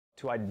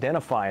To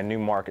identify a new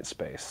market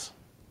space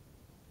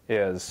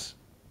is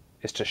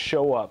to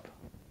show up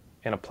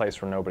in a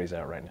place where nobody's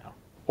at right now,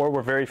 or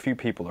where very few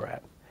people are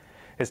at.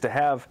 Is to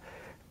have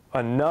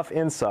enough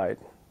insight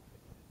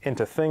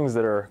into things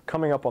that are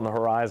coming up on the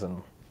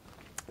horizon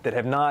that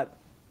have not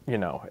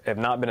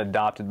been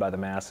adopted by the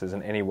masses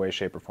in any way,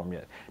 shape, or form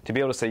yet. To be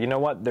able to say, you know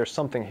what, there's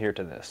something here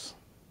to this.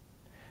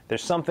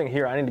 There's something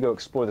here, I need to go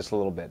explore this a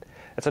little bit.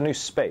 It's a new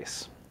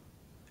space.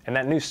 And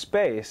that new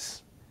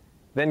space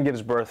then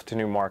gives birth to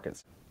new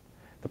markets.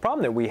 The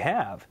problem that we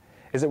have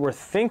is that we're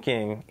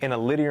thinking in a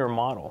linear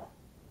model.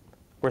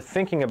 We're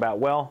thinking about,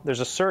 well,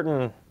 there's a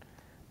certain,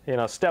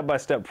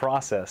 step-by-step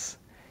process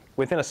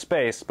within a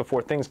space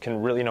before things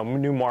can really,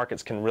 new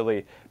markets can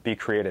really be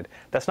created.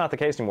 That's not the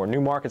case anymore.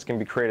 New markets can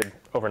be created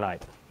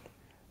overnight.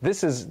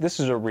 This is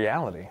a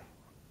reality.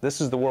 This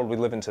is the world we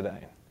live in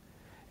today.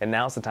 And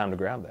now's the time to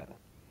grab that.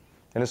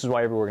 And this is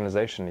why every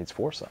organization needs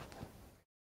foresight.